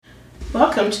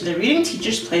Welcome to the Reading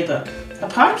Teacher's Playbook, a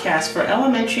podcast for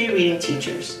elementary reading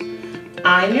teachers.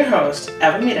 I'm your host,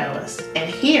 Myres,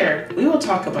 and here we will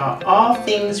talk about all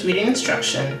things reading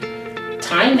instruction,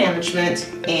 time management,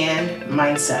 and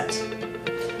mindset.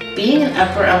 Being an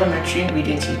upper elementary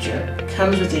reading teacher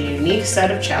comes with a unique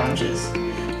set of challenges.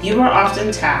 You are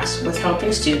often tasked with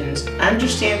helping students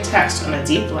understand text on a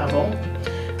deep level,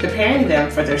 preparing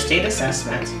them for their state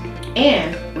assessment,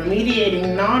 and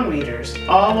remediating non-readers,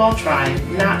 all while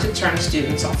trying not to turn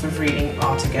students off of reading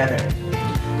altogether.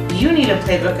 You need a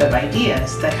playbook of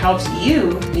ideas that helps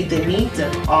you meet the needs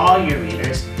of all your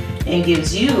readers and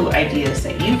gives you ideas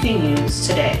that you can use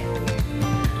today.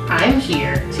 I'm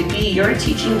here to be your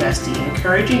teaching bestie,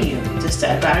 encouraging you to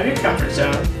step out of your comfort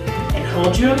zone and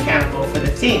hold you accountable for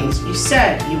the things you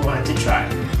said you wanted to try.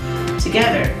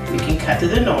 Together, we can cut through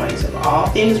the noise of all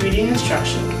things reading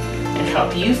instruction and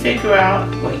help you figure out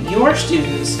what your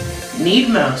students need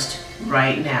most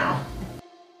right now.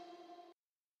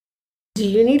 Do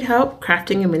you need help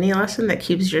crafting a mini lesson that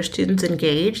keeps your students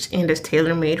engaged and is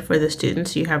tailor-made for the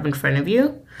students you have in front of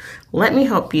you? Let me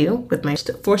help you with my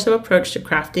four-step approach to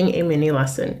crafting a mini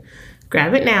lesson.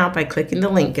 Grab it now by clicking the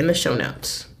link in the show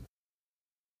notes.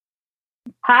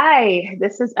 Hi,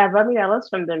 this is Myres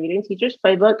from the Reading Teacher's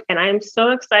Playbook, and I am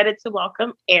so excited to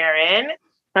welcome Erin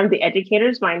from the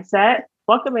Educator's Mindset.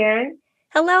 Welcome, Erin.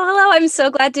 Hello. I'm so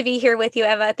glad to be here with you,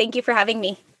 Eva. Thank you for having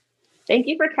me. Thank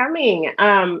you for coming.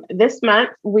 This month,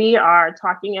 we are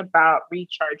talking about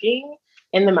recharging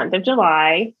in the month of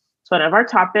July. It's one of our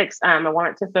topics. I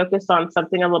wanted to focus on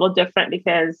something a little different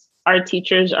because our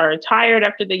teachers are tired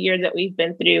after the year that we've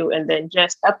been through, and then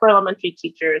just upper elementary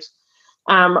teachers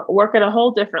work at a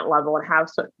whole different level and have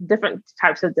different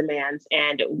types of demands,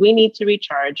 and we need to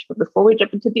recharge. But before we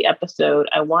jump into the episode,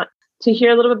 I want to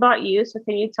hear a little bit about you. So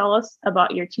can you tell us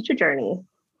about your teacher journey?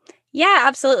 Yeah,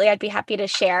 absolutely. I'd be happy to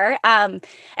share. And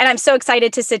I'm so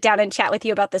excited to sit down and chat with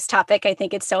you about this topic. I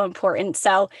think it's so important.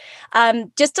 So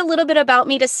just a little bit about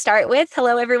me to start with.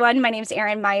 Hello, everyone. My name is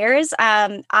Erin Myres.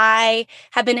 I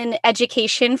have been in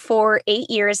education for 8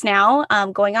 years now,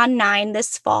 going on 9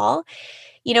 this fall.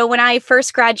 You know, when I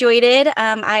first graduated,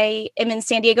 I am in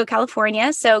San Diego,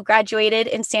 California, so graduated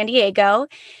in San Diego.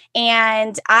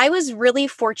 And I was really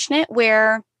fortunate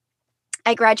where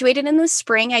I graduated in the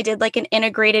spring. I did like an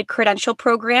integrated credential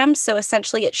program. So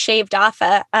essentially it shaved off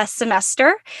a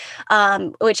semester,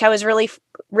 which I was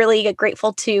really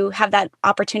grateful to have that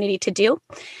opportunity to do.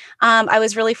 I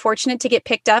was really fortunate to get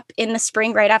picked up in the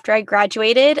spring right after I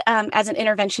graduated as an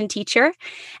intervention teacher.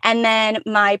 And then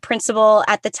my principal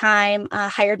at the time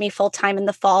hired me full-time in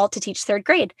the fall to teach 3rd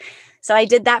grade. So I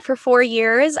did that for 4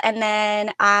 years. And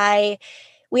then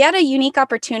we had a unique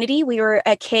opportunity. We were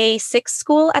a K-6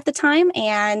 school at the time,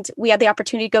 and we had the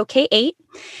opportunity to go K-8.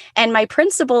 And my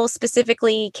principal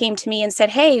specifically came to me and said,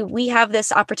 hey, we have this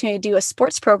opportunity to do a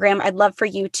sports program. I'd love for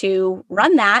you to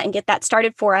run that and get that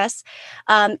started for us.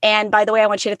 And by the way, I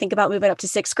want you to think about moving up to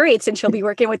 6th grade since you'll be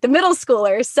working with the middle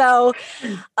schoolers. So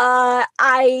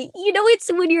it's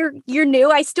when you're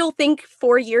new, I still think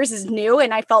 4 years is new.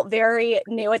 And I felt very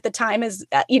new at the time as,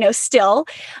 still.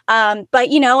 But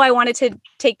I wanted to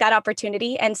take that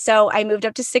opportunity. And so I moved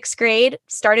up to 6th grade,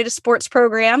 started a sports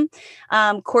program,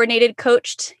 coordinated, coached,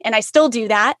 and I still do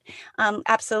that.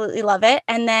 Absolutely love it.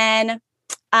 And then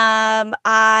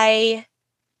I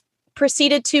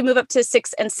proceeded to move up to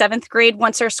 6th and 7th grade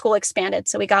once our school expanded.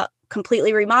 So we got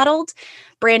completely remodeled,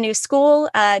 brand new school,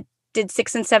 did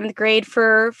 6th and 7th grade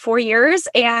for 4 years.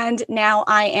 And now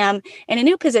I am in a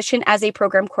new position as a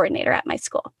program coordinator at my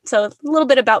school. So a little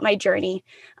bit about my journey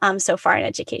so far in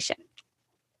education.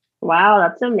 Wow,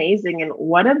 that's amazing. And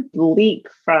what a leap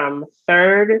from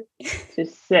 3rd to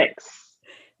 6th.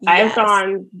 Yes. I've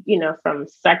gone, from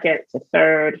 2nd to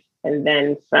 3rd, and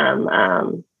then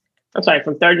from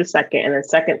 3rd to 2nd, and then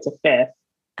 2nd to 5th.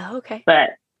 Oh, okay.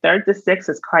 But 3rd to 6th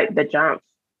is quite the jump.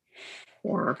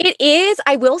 Yeah. It is.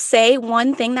 I will say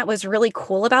one thing that was really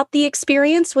cool about the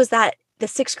experience was that the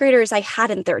 6th graders I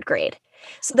had in 3rd grade.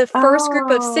 So the first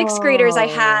group of 6th graders I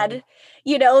had,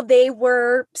 they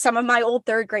were some of my old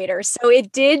 3rd graders. So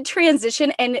it did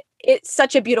transition, and it's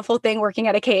such a beautiful thing working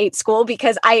at a K-8 school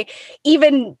because I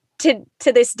even to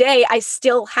this day, I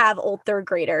still have old 3rd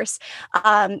graders.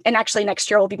 And actually next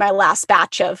year will be my last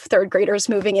batch of 3rd graders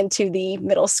moving into the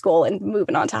middle school and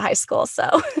moving on to high school. So.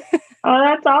 Oh,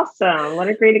 that's awesome. What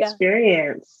a great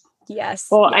experience. Yes.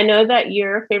 Well, I know that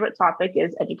your favorite topic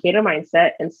is educator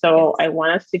mindset. And so I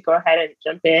want us to go ahead and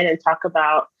jump in and talk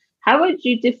about how would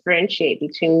you differentiate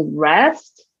between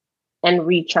rest and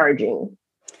recharging?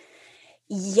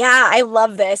 Yeah, I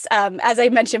love this. As I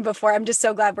mentioned before, I'm just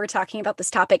so glad we're talking about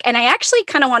this topic. And I actually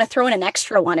kind of want to throw in an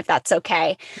extra one if that's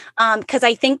okay. Because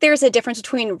I think there's a difference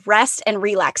between rest and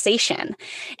relaxation.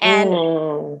 And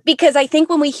Mm. because I think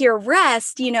when we hear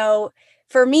rest,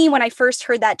 for me, when I first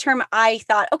heard that term, I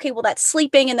thought, okay, well, that's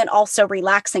sleeping and then also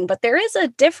relaxing. But there is a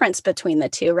difference between the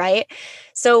two, right?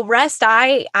 So rest,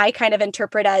 I kind of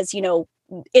interpret as,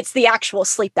 it's the actual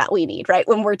sleep that we need, right?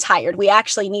 When we're tired, we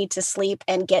actually need to sleep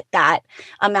and get that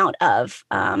amount of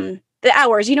the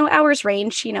hours. Hours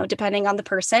range, depending on the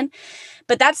person.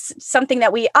 But that's something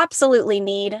that we absolutely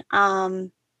need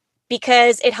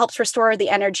because it helps restore the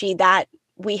energy that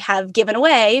we have given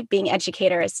away being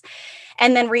educators.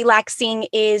 And then relaxing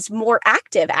is more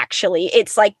active, actually.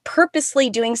 It's like purposely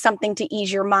doing something to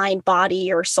ease your mind,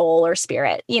 body, or soul, or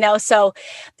spirit, So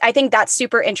I think that's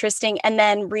super interesting. And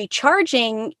then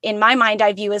recharging, in my mind,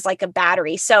 I view as like a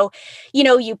battery. So,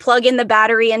 you plug in the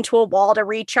battery into a wall to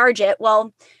recharge it.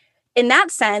 Well, in that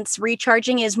sense,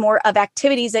 recharging is more of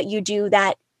activities that you do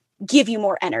that give you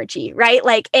more energy, right?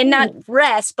 Like, and not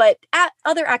rest, but at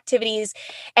other activities,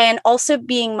 and also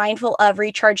being mindful of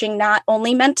recharging not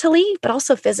only mentally, but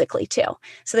also physically too.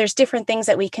 So there's different things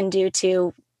that we can do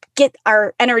to get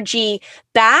our energy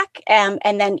back and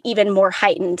then even more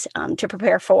heightened to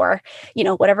prepare for,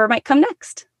 whatever might come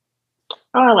next.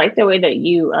 Oh, I like the way that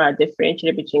you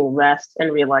differentiated between rest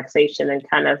and relaxation and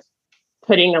kind of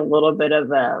putting a little bit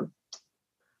of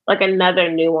like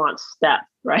another nuanced step,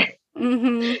 right?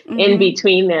 In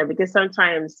between there, because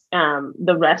sometimes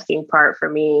the resting part for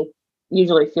me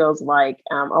usually feels like,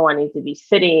 oh, I need to be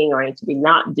sitting or I need to be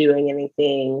not doing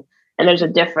anything. And there's a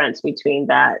difference between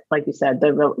that, like you said,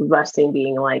 the resting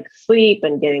being like sleep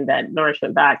and getting that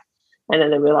nourishment back, and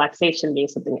then the relaxation being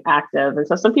something active. And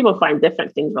so some people find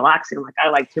different things relaxing. Like I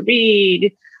like to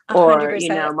read, or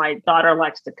 100%. my daughter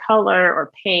likes to color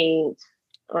or paint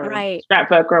or Right.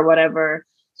 scrapbook or whatever.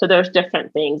 So there's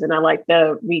different things. And I like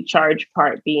the recharge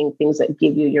part being things that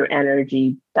give you your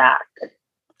energy back.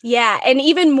 Yeah. And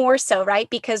even more so, right?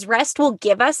 Because rest will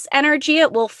give us energy.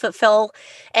 It will fulfill,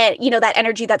 that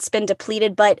energy that's been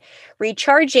depleted. But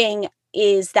recharging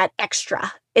is that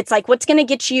extra. It's like what's going to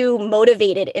get you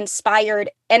motivated,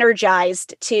 inspired,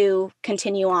 energized to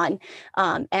continue on.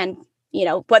 And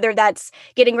whether that's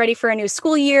getting ready for a new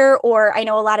school year, or I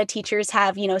know a lot of teachers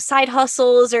have, side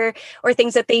hustles or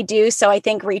things that they do. So I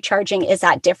think recharging is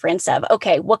that difference of,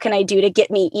 okay, what can I do to get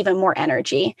me even more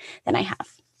energy than I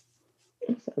have?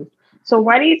 Awesome. So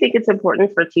why do you think it's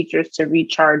important for teachers to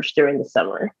recharge during the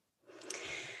summer?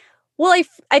 Well,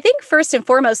 I think first and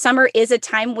foremost, summer is a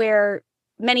time where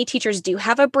many teachers do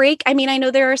have a break. I mean, I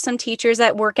know there are some teachers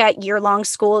that work at year-long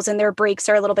schools and their breaks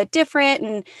are a little bit different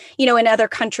and, in other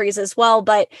countries as well.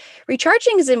 But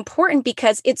recharging is important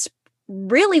because it's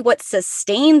really what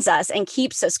sustains us and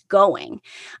keeps us going.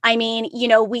 I mean,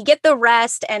 we get the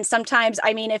rest, and sometimes,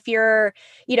 I mean, if you're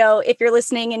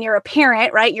listening and you're a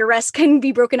parent, right, your rest can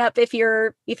be broken up if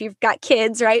you've got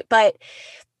kids, right? But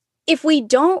if we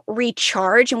don't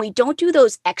recharge and we don't do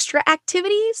those extra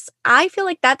activities, I feel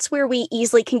like that's where we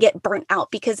easily can get burnt out,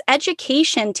 because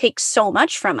education takes so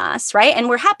much from us, right? And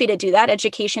we're happy to do that.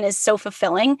 Education is so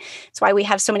fulfilling. That's why we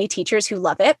have so many teachers who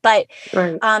love it. But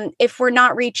Right. If we're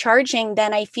not recharging,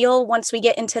 then I feel once we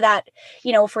get into that,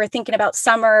 if we're thinking about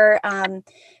summer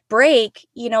break,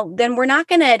 then we're not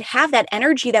going to have that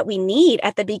energy that we need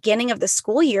at the beginning of the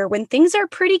school year when things are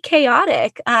pretty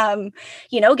chaotic,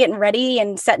 getting ready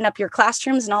and setting up your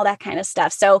classrooms and all that kind of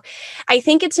stuff. So I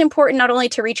think it's important not only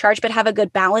to recharge, but have a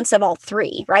good balance of all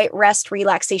three, right? Rest,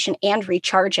 relaxation, and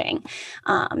recharging.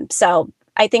 So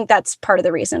I think that's part of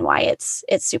the reason why it's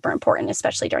super important,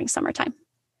 especially during summertime.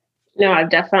 No, I've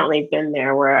definitely been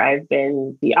there where I've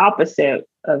been the opposite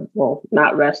of, well,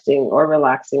 not resting or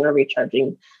relaxing or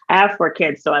recharging. I have 4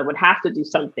 kids, so I would have to do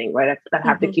something, right? I'd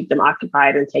have to keep them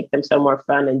occupied and take them somewhere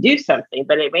fun and do something,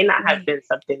 but it may not have been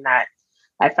something that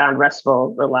I found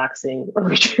restful, relaxing, or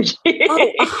recharging.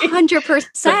 Oh, 100%.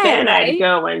 So then Right? I'd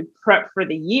go and prep for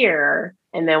the year.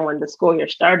 And then when the school year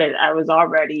started, I was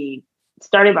already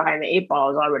starting behind the 8 ball.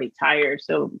 I was already tired.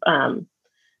 So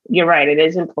you're right. It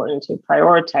is important to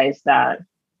prioritize that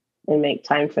and make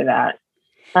time for that.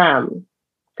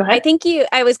 Go ahead.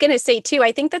 I was going to say too,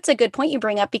 I think that's a good point you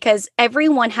bring up, because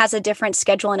everyone has a different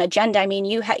schedule and agenda. I mean,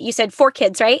 you said 4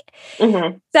 kids, right?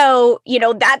 Mm-hmm. So,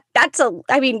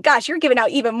 I mean, gosh, you're giving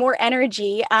out even more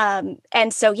energy. And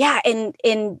so, yeah,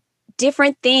 in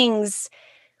different things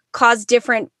cause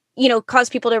different, cause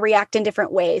people to react in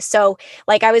different ways. So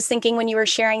like I was thinking when you were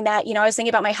sharing that, I was thinking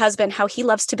about my husband, how he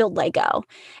loves to build Lego.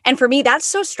 And for me, that's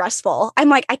so stressful. I'm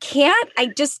like, I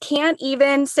just can't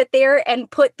even sit there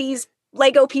and put these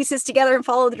Lego pieces together and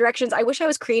follow the directions. I wish I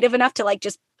was creative enough to like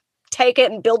just take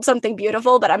it and build something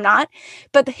beautiful, but I'm not.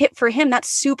 But for him, that's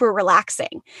super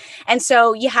relaxing. And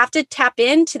so you have to tap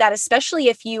into that, especially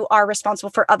if you are responsible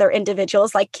for other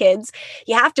individuals like kids.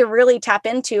 You have to really tap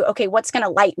into, okay, what's going to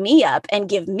light me up and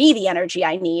give me the energy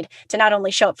I need to not only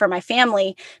show up for my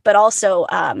family, but also,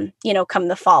 come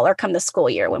the fall or come the school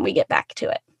year when we get back to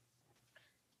it.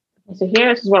 So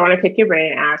here's what I want to pick your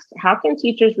brain and ask: how can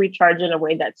teachers recharge in a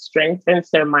way that strengthens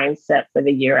their mindset for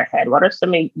the year ahead? What are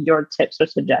some of your tips or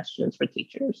suggestions for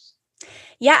teachers?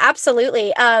 Yeah,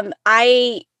 absolutely. Kind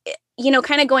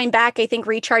of going back, I think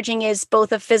recharging is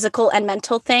both a physical and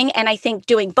mental thing. And I think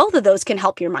doing both of those can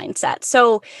help your mindset.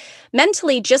 So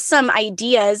mentally, just some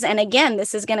ideas. And again,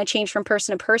 this is going to change from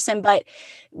person to person, but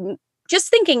just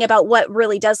thinking about what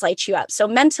really does light you up. So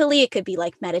mentally, it could be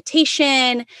like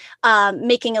meditation,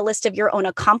 making a list of your own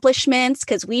accomplishments,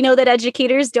 because we know that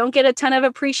educators don't get a ton of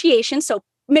appreciation. So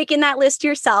making that list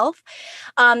yourself,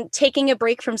 taking a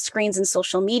break from screens and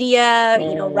social media,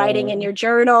 writing in your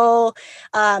journal.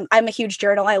 I'm a huge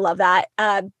journal. I love that.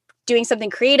 Doing something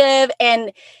creative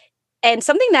and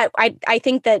something that I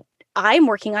think that I'm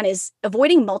working on is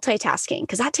avoiding multitasking,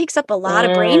 because that takes up a lot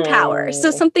of brain power.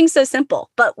 So something so simple,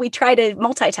 but we try to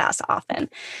multitask often.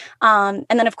 And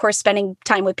then of course, spending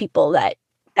time with people that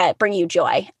bring you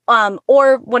joy.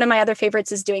 Or one of my other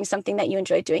favorites is doing something that you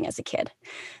enjoyed doing as a kid.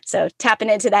 So tapping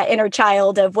into that inner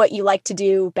child of what you like to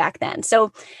do back then.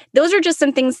 So those are just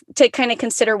some things to kind of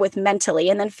consider with mentally.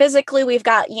 And then physically, we've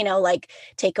got, like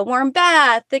take a warm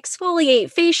bath,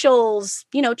 exfoliate, facials,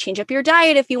 change up your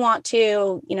diet if you want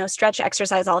to, stretch,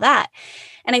 exercise, all that.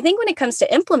 And I think when it comes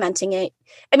to implementing it,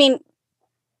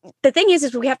 the thing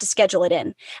is we have to schedule it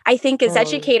in. I think as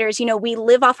educators, we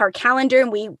live off our calendar,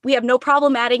 and we have no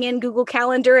problem adding in Google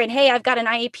Calendar and, hey, I've got an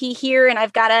IEP here and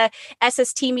I've got a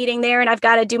SST meeting there and I've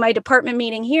got to do my department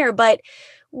meeting here. But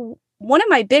one of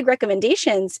my big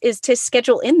recommendations is to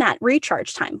schedule in that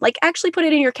recharge time, like actually put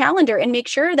it in your calendar and make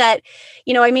sure that,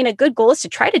 a good goal is to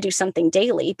try to do something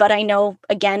daily. But I know,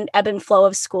 again, ebb and flow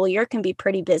of school year can be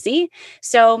pretty busy.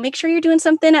 So make sure you're doing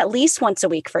something at least once a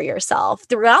week for yourself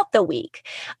throughout the week.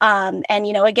 Again,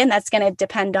 that's going to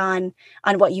depend on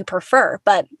what you prefer.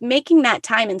 But making that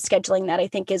time and scheduling that, I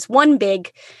think, is one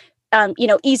big,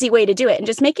 easy way to do it, and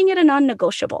just making it a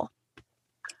non-negotiable.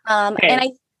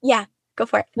 Okay. Go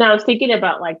for it. No, I was thinking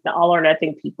about like the all or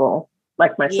nothing people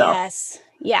like myself. Yes.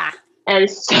 Yeah.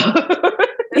 And so,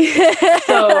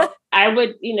 so I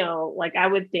would, I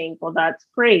would think, well, that's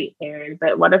great, Erin,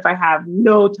 but what if I have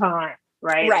no time,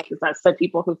 right? Right. Because that's the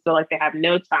people who feel like they have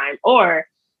no time. Or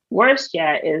worse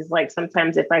yet is like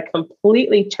sometimes if I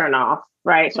completely turn off,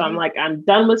 right? So I'm like, I'm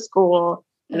done with school.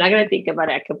 I'm not going to think about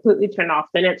it. I completely turn off.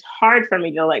 Then it's hard for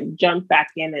me to like jump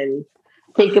back in and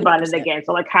think about 100%. It again.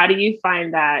 So like, how do you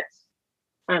find that?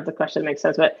 I don't know if the question makes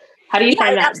sense, but how do you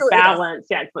find that balance?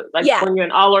 Does. When you're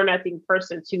an all or nothing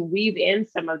person, to weave in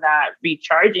some of that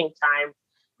recharging time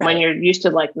when you're used to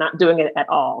like not doing it at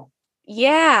all.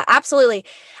 Yeah, absolutely.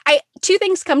 Two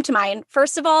things come to mind.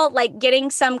 First of all, like getting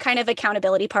some kind of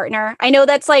accountability partner. I know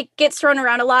that's like gets thrown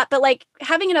around a lot, but like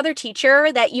having another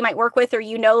teacher that you might work with or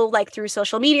like through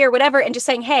social media or whatever, and just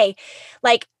saying, hey,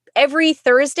 like every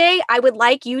Thursday, I would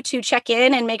like you to check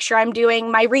in and make sure I'm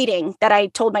doing my reading that I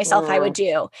told myself I would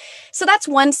do. So that's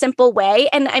one simple way.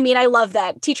 And I love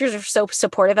that teachers are so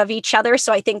supportive of each other.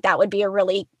 So I think that would be a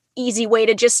really easy way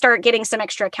to just start getting some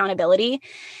extra accountability.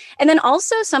 And then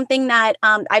also something that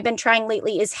I've been trying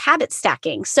lately is habit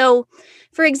stacking. So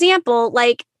for example,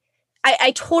 like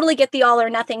I totally get the all or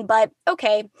nothing, but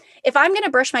okay, if I'm going to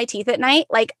brush my teeth at night,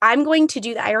 like I'm going to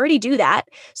do that. I already do that.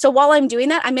 So while I'm doing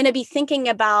that, I'm going to be thinking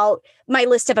about my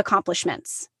list of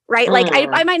accomplishments, right? Like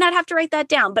I might not have to write that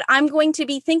down, but I'm going to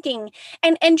be thinking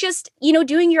and just,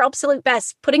 doing your absolute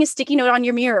best, putting a sticky note on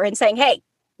your mirror and saying, hey,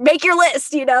 make your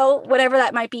list, whatever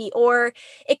that might be. Or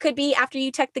it could be after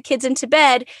you tuck the kids into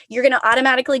bed, you're going to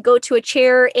automatically go to a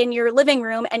chair in your living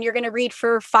room and you're going to read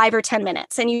for 5 or 10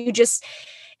 minutes. And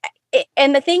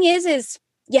and the thing is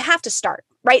you have to start,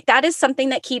 right? That is something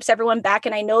that keeps everyone back.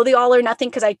 And I know the all or nothing,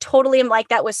 because I totally am like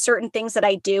that with certain things that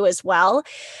I do as well.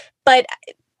 But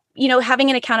having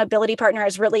an accountability partner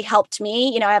has really helped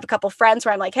me. I have a couple friends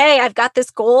where I'm like, hey, I've got this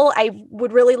goal. I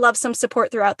would really love some support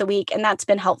throughout the week. And that's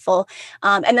been helpful.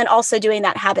 And then also doing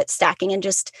that habit stacking and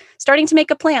just starting to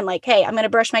make a plan like, hey, I'm going to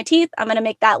brush my teeth. I'm going to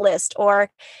make that list, or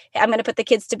I'm going to put the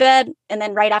kids to bed. And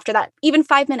then right after that, even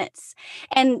 5 minutes.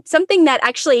 And something that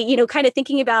actually, kind of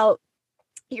thinking about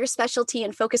your specialty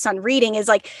and focus on reading is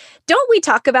like, don't we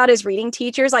talk about as reading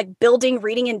teachers, like building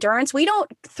reading endurance? We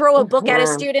don't throw a book at a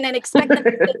student and expect them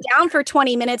to sit down for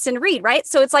 20 minutes and read, right?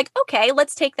 So it's like, okay,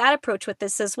 let's take that approach with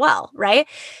this as well, right?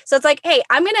 So it's like, hey,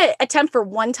 I'm going to attempt for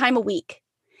one time a week.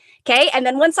 Okay. And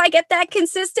then once I get that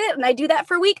consistent and I do that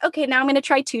for a week, okay, now I'm going to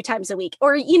try 2 times a week,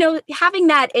 or, having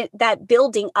that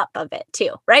building up of it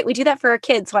too, right? We do that for our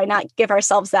kids. Why not give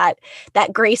ourselves that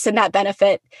grace and that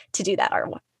benefit to do that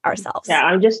ourselves? Yeah.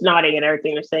 I'm just nodding at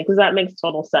everything you're saying, because that makes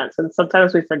total sense. And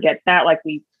sometimes we forget that, like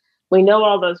we know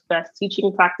all those best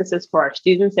teaching practices for our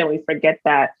students, and we forget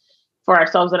that for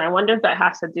ourselves. And I wonder if that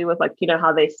has to do with, like,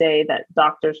 how they say that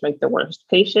doctors make the worst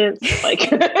patients,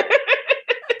 like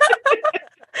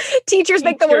Teachers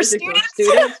make the worst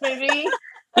students, maybe,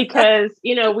 because,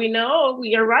 we know,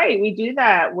 you're right. We do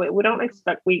that. We don't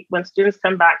expect, when students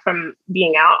come back from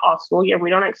being out all school year, we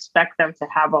don't expect them to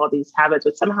have all these habits,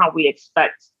 but somehow we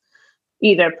expect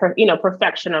either,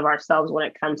 perfection of ourselves when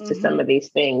it comes to some of these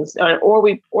things, or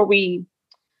we,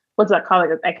 what's that called?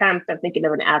 I'm thinking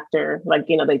of an actor, like,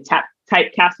 they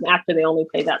typecast an actor, they only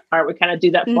play that part. We kind of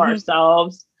do that for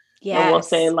ourselves. Yes. And we'll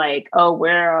say like, oh,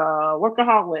 we're a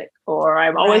workaholic, or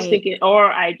I'm always thinking,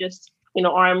 or I just,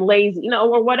 or I'm lazy,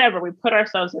 or whatever. We put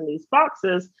ourselves in these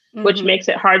boxes, which makes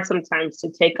it hard sometimes to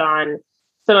take on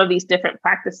some of these different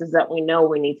practices that we know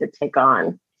we need to take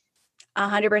on.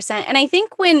 100%. And I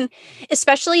think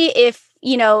especially if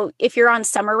you're on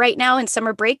summer right now and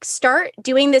summer break, start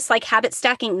doing this like habit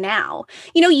stacking now.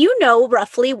 You know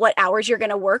roughly what hours you're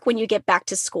going to work when you get back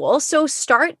to school. So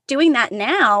start doing that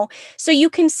now so you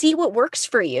can see what works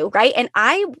for you, right? And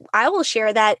I will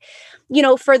share that,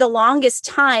 for the longest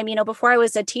time, before I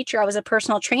was a teacher, I was a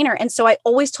personal trainer. And so I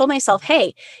always told myself,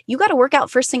 hey, you got to work out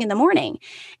first thing in the morning.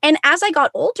 And as I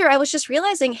got older, I was just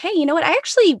realizing, hey, you know what? I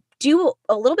actually do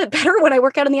a little bit better when I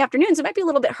work out in the afternoons. It might be a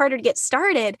little bit harder to get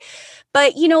started,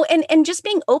 but, and just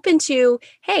being open to,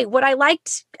 hey, what I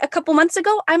liked a couple months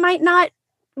ago, I might not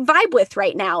vibe with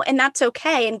right now. And that's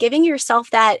okay. And giving yourself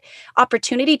that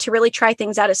opportunity to really try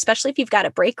things out, especially if you've got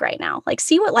a break right now, like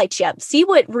see what lights you up, see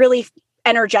what really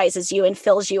energizes you and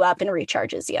fills you up and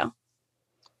recharges you.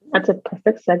 That's a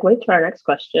perfect segue to our next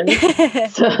question.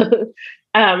 So,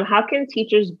 how can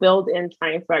teachers build in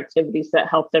time for activities that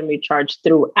help them recharge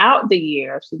throughout the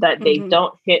year so that they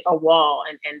don't hit a wall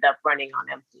and end up running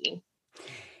on empty?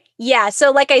 Yeah.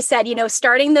 So like I said,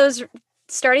 starting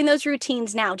those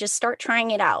routines now, just start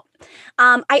trying it out.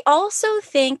 I also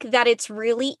think that it's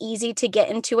really easy to get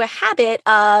into a habit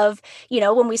of,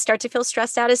 when we start to feel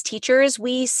stressed out as teachers,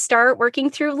 we start working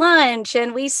through lunch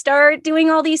and we start doing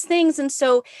all these things. And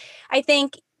so I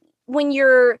think when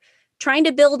you're trying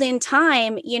to build in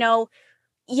time,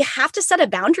 you have to set a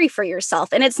boundary for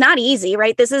yourself. And it's not easy,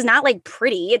 right? This is not like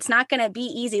pretty. It's not going to be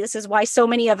easy. This is why so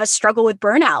many of us struggle with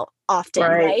burnout often,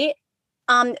 right?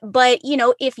 But,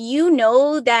 if you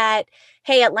know that,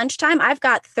 hey, at lunchtime, I've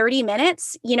got 30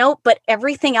 minutes, but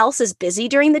everything else is busy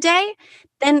during the day,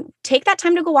 then take that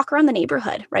time to go walk around the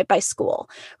neighborhood right by school,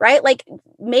 right? Like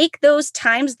make those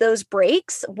times, those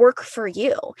breaks work for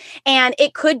you. And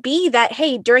it could be that,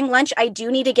 hey, during lunch, I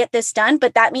do need to get this done,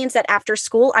 but that means that after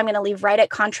school, I'm going to leave right at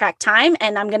contract time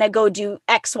and I'm going to go do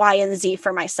X, Y, and Z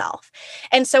for myself.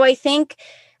 And so I think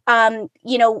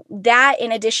that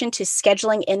in addition to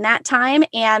scheduling in that time,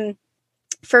 and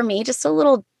for me, just a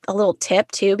little tip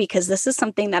too, because this is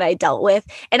something that I dealt with,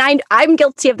 and I'm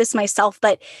guilty of this myself,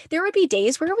 but there would be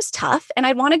days where it was tough and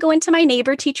I'd want to go into my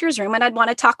neighbor teacher's room and I'd want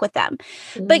to talk with them.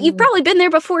 But you've probably been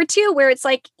there before too, where it's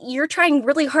like you're trying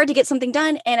really hard to get something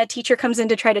done and a teacher comes in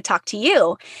to try to talk to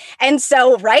you. And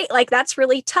so, right, like that's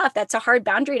really tough. That's a hard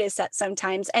boundary to set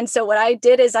sometimes. And so what I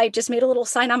did is I just made a little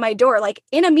sign on my door, like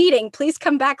in a meeting, please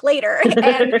come back later.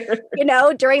 And,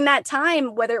 during that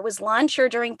time, whether it was lunch or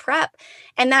during prep,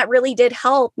 and that really did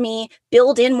help me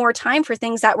build in more time for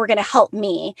things that were going to help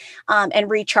me and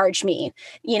recharge me,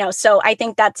 so I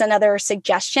think that's another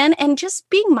suggestion. And just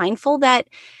being mindful that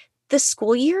the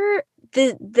school year,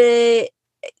 the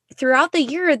throughout the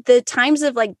year, the times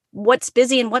of like what's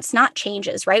busy and what's not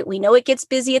changes, right? We know it gets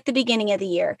busy at the beginning of the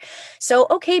year. So,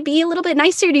 okay, be a little bit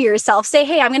nicer to yourself. Say,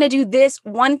 hey, I'm going to do this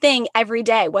one thing every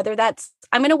day, whether that's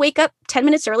I'm going to wake up 10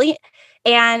 minutes early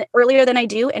and earlier than I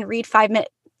do and read 5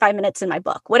 minutes in my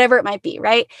book, whatever it might be.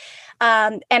 Right.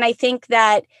 And I think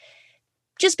that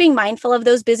just being mindful of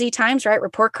those busy times, right?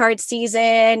 Report card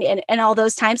season and all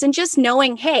those times, and just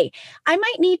knowing, hey, I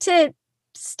might need to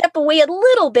step away a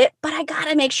little bit, but I got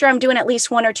to make sure I'm doing at least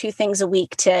 1 or 2 things a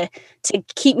week to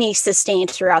keep me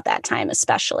sustained throughout that time,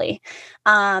 especially.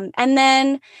 And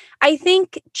then I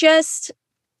think just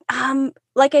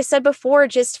like I said before,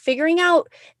 just figuring out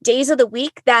days of the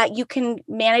week that you can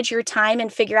manage your time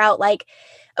and figure out like,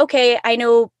 okay, I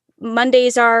know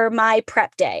Mondays are my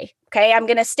prep day. Okay. I'm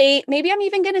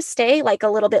even going to stay like a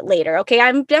little bit later. Okay.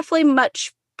 I'm definitely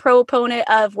much proponent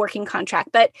of working contract,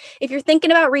 but if you're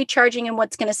thinking about recharging and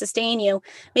what's going to sustain you,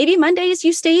 maybe Mondays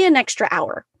you stay an extra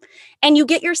hour and you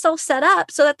get yourself set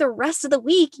up so that the rest of the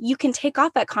week you can take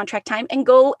off that contract time and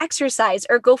go exercise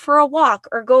or go for a walk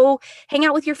or go hang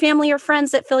out with your family or friends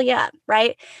that fill you up,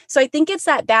 right? So I think it's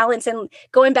that balance, and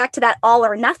going back to that all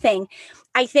or nothing,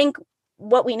 I think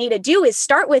what we need to do is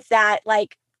start with that,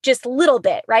 like just a little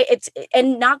bit, right?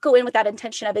 And not go in with that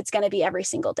intention of it's going to be every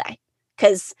single day,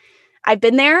 because I've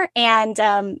been there, and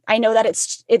I know that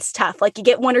it's tough. Like you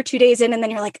get 1 or 2 days in and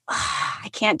then you're like, oh, I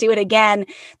can't do it again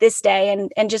this day.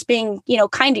 And just being,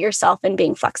 kind to yourself and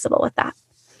being flexible with that.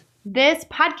 This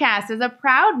podcast is a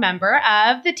proud member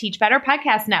of the Teach Better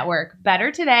Podcast Network.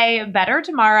 Better today, better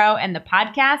tomorrow, and the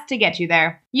podcast to get you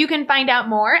there. You can find out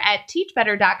more at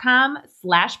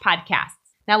teachbetter.com/podcasts.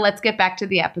 Now let's get back to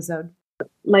the episode.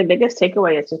 My biggest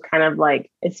takeaway is just kind of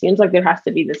like, it seems like there has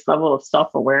to be this level of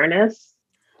self-awareness.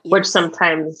 Yes. Which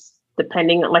sometimes,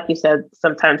 depending, like you said,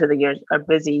 sometimes of the years are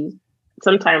busy.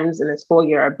 Sometimes in the school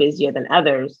year are busier than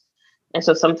others. And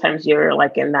so sometimes you're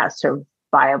like in that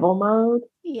survival mode.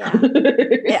 Yeah,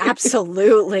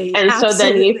 absolutely. And so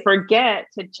then you forget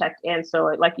to check in. So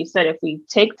like you said, if we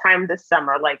take time this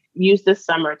summer, like use this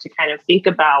summer to kind of think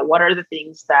about what are the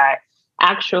things that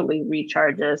actually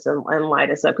recharge us and light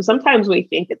us up. Because sometimes we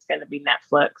think it's going to be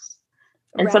Netflix.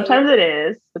 And right. Sometimes it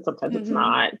is, but sometimes it's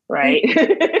not, right?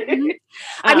 Mm-hmm.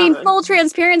 I mean, full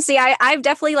transparency, I've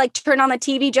definitely like turned on the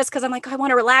TV just because I'm like, I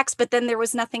want to relax, but then there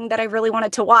was nothing that I really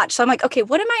wanted to watch. So I'm like, okay,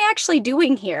 what am I actually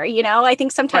doing here? I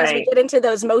think sometimes we get into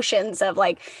those motions of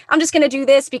like, I'm just going to do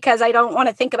this because I don't want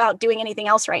to think about doing anything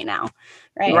else right now.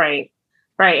 Right.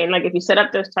 And like if you set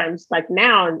up those times like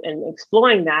now and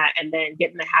exploring that and then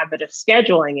get in the habit of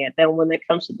scheduling it, then when it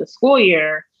comes to the school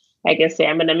year, I can say,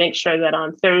 I'm going to make sure that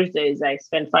on Thursdays I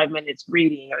spend 5 minutes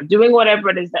reading or doing whatever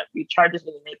it is that recharges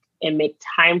me and make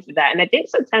time for that. And I think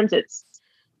sometimes it's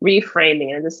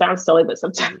reframing, and it sounds silly, but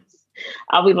sometimes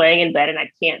I'll be laying in bed and I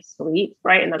can't sleep,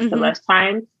 right? And that's the rest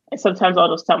time. And sometimes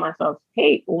I'll just tell myself,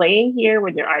 hey, laying here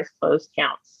with your eyes closed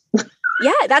counts.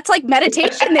 Yeah, that's like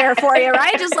meditation there for you,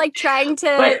 right? Just like trying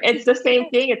to... But it's the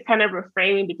same thing. It's kind of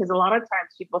reframing, because a lot of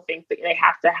times people think that they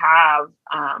have to have...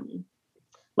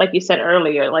 like you said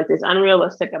earlier, like there's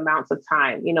unrealistic amounts of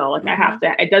time, like I have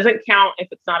to, it doesn't count if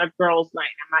it's not a girls' night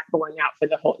and I'm not going out for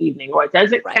the whole evening, or it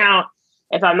doesn't count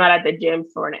if I'm not at the gym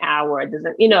for an hour. It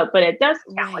doesn't, but it does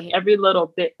count. Like every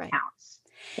little bit counts.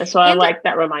 And so I like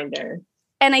that reminder.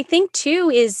 And I think too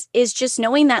is just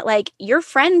knowing that like your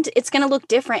friend, it's going to look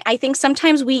different. I think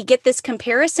sometimes we get this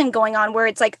comparison going on where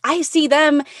it's like, I see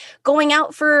them going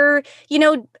out for,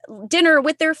 dinner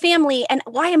with their family, and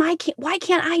why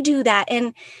can't I do that?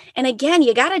 And again,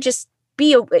 you got to just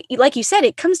be, like you said,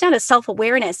 it comes down to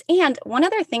self-awareness. And one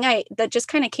other thing that just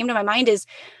kind of came to my mind is,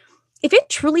 if it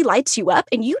truly lights you up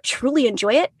and you truly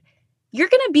enjoy it, you're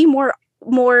going to be more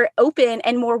open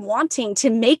and more wanting to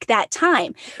make that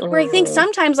time. Where I think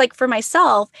sometimes, like for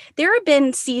myself, there have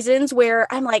been seasons where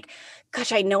I'm like,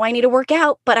 gosh, I know I need to work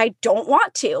out, but I don't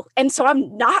want to. And so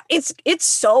I'm not, it's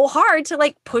so hard to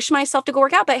like push myself to go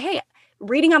work out. But hey,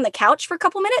 reading on the couch for a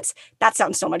couple minutes, that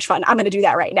sounds so much fun. I'm going to do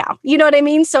that right now. You know what I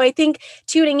mean? So I think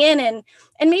tuning in and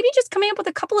maybe just coming up with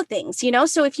a couple of things,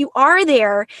 so if you are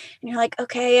there and you're like,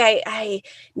 okay, I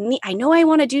know I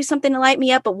want to do something to light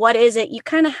me up, but what is it? You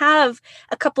kind of have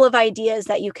a couple of ideas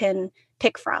that you can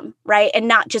pick from, right? And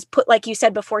not just put, like you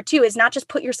said before too, is not just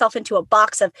put yourself into a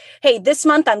box of, hey, this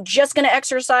month I'm just going to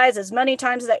exercise as many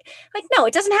times as no,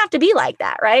 it doesn't have to be like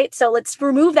that, right? So let's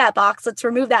remove that box, let's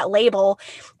remove that label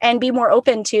and be more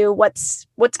open to what's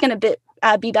going to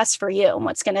be best for you and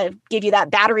what's going to give you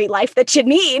that battery life that you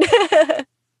need.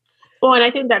 Well, and I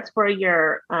think that's where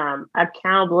your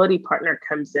accountability partner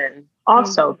comes in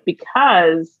also,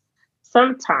 because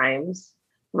sometimes,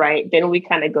 right, then we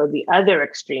kind of go the other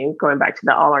extreme, going back to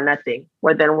the all or nothing,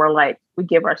 where then we're like, we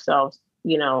give ourselves,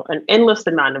 an endless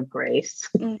amount of grace,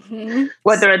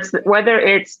 whether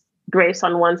it's grace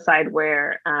on one side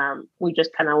where we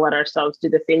just kind of let ourselves do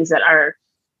the things that are,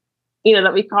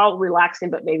 that we call relaxing,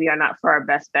 but maybe are not for our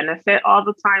best benefit all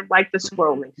the time, like the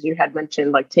scrolling, because you had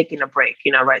mentioned like taking a break,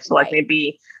 right? So like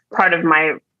maybe part of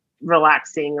my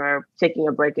relaxing or taking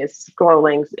a break is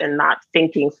scrolling and not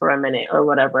thinking for a minute or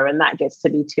whatever. And that gets to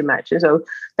be too much. And so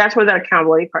that's where the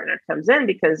accountability partner comes in,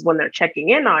 because when they're checking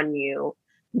in on you,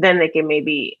 then they can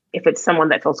maybe, if it's someone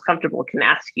that feels comfortable, can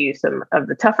ask you some of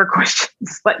the tougher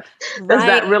questions. Like, does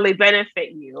that really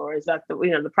benefit you? Or is that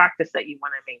the practice that you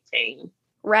want to maintain?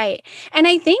 Right. And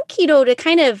I think, to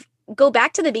kind of go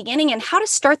back to the beginning and how to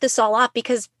start this all off,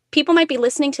 because people might be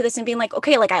listening to this and being like,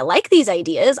 okay, like I like these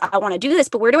ideas, I want to do this,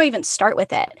 but where do I even start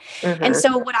with it? Mm-hmm. And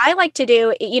so what I like to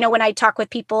do, when I talk with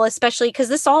people, especially because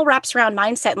this all wraps around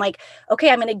mindset and like, okay,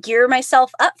 I'm going to gear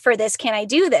myself up for this. Can I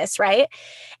do this? Right.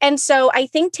 And so I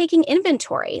think taking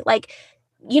inventory, like,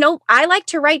 I like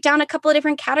to write down a couple of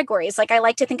different categories. Like I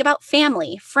like to think about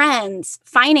family, friends,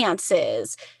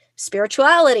 finances,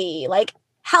 spirituality, like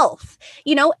health,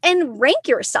 and rank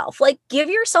yourself, like give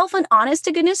yourself an honest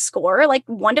to goodness score, like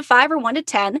 1 to 5 or 1 to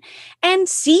 10, and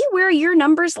see where your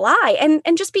numbers lie, and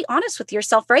just be honest with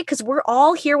yourself, right? Because we're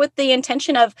all here with the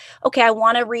intention of, okay, I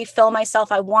want to refill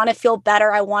myself. I want to feel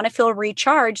better. I want to feel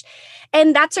recharged.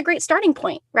 And that's a great starting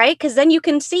point, right? Because then you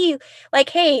can see like,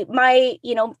 hey,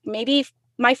 maybe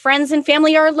my friends and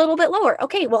family are a little bit lower.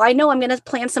 Okay, well, I know I'm going to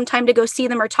plan some time to go see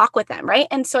them or talk with them, right?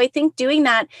 And so I think doing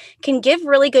that can give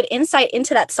really good insight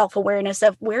into that self-awareness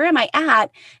of where am I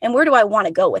at and where do I want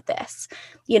to go with this,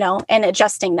 and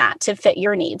adjusting that to fit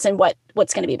your needs and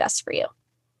what's going to be best for you.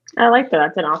 I like that.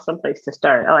 That's an awesome place to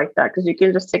start. I like that because you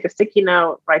can just take a sticky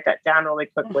note, write that down really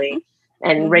quickly,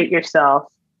 and rate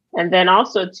yourself. And then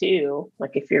also too,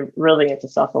 like if you're really into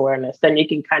self-awareness, then you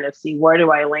can kind of see where do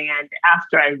I land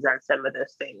after I've done some of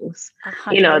those things,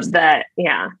 100%.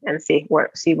 And see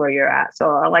where you're at. So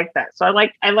I like that. So I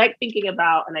like thinking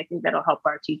about, and I think that'll help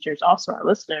our teachers, also our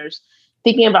listeners,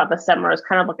 thinking about the summer as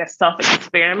kind of like a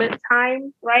self-experiment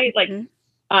time, right? Like,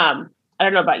 I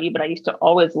don't know about you, but I used to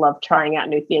always love trying out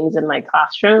new things in my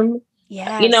classroom.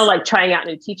 Yes. Like trying out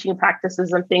new teaching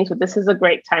practices and things, but this is a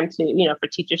great time to, for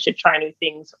teachers to try new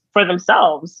things for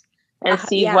themselves and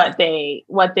see what they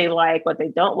like, what they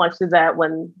don't like, so that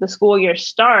when the school year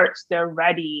starts, they're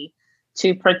ready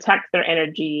to protect their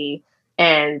energy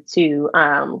and to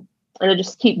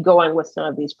just keep going with some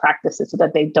of these practices so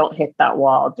that they don't hit that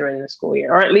wall during the school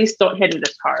year, or at least don't hit it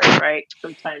as hard, right?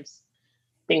 Sometimes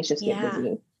things just get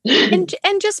busy. and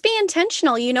just be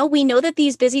intentional. We know that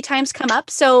these busy times come up.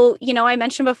 So, I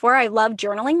mentioned before, I love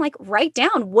journaling. Like, write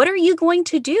down, what are you going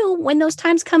to do when those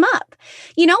times come up,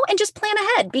 and just plan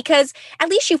ahead, because at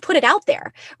least you put it out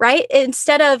there, right?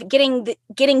 Instead of getting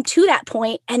to that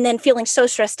point and then feeling so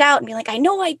stressed out and be like, I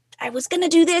know I was going to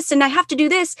do this and I have to do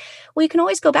this. Well, you can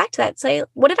always go back to that and say,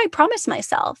 what did I promise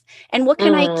myself? And what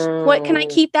can I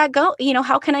keep that go?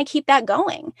 How can I keep that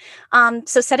going?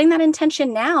 So setting that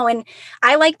intention now. And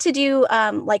I like to do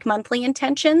like monthly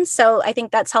intentions. So I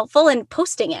think that's helpful, and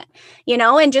posting it,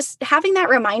 and just having that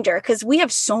reminder, because we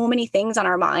have so many things on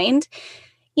our mind.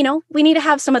 We need to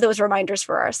have some of those reminders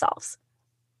for ourselves.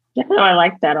 Yeah, no, I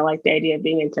like that. I like the idea of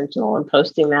being intentional and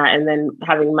posting that, and then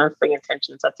having monthly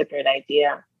intentions. That's a great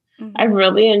idea. I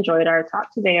really enjoyed our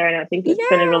talk today, Erin. I think it's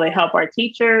going to really help our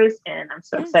teachers, and I'm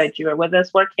so excited you were with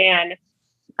us. Where can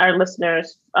our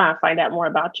listeners find out more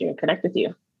about you and connect with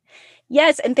you?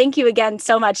 Yes. And thank you again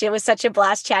so much. It was such a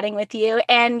blast chatting with you.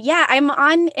 And I'm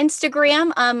on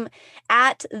Instagram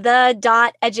at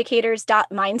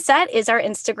the.educators.mindset is our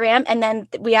Instagram. And then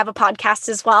we have a podcast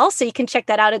as well. So you can check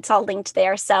that out. It's all linked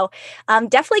there. So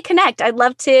definitely connect. I'd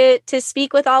love to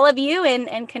speak with all of you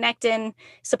and connect and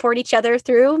support each other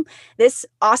through this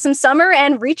awesome summer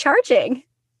and recharging.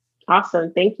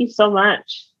 Awesome. Thank you so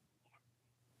much.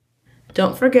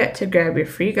 Don't forget to grab your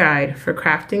free guide for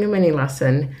crafting a mini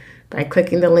lesson by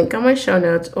clicking the link on my show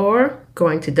notes or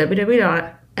going to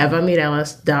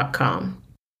www.evamireles.com.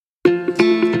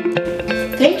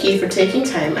 Thank you for taking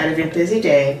time out of your busy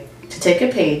day to take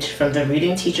a page from the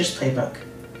Reading Teacher's Playbook.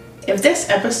 If this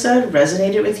episode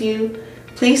resonated with you,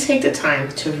 please take the time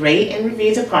to rate and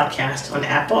review the podcast on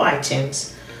Apple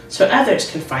iTunes so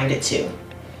others can find it too.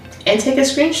 And take a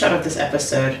screenshot of this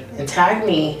episode and tag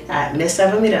me at Miss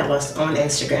Eva Mireles on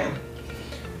Instagram.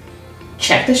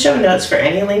 Check the show notes for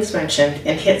any links mentioned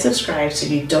and hit subscribe so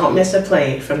you don't miss a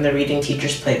play from the Reading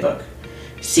Teacher's Playbook.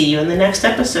 See you in the next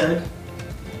episode.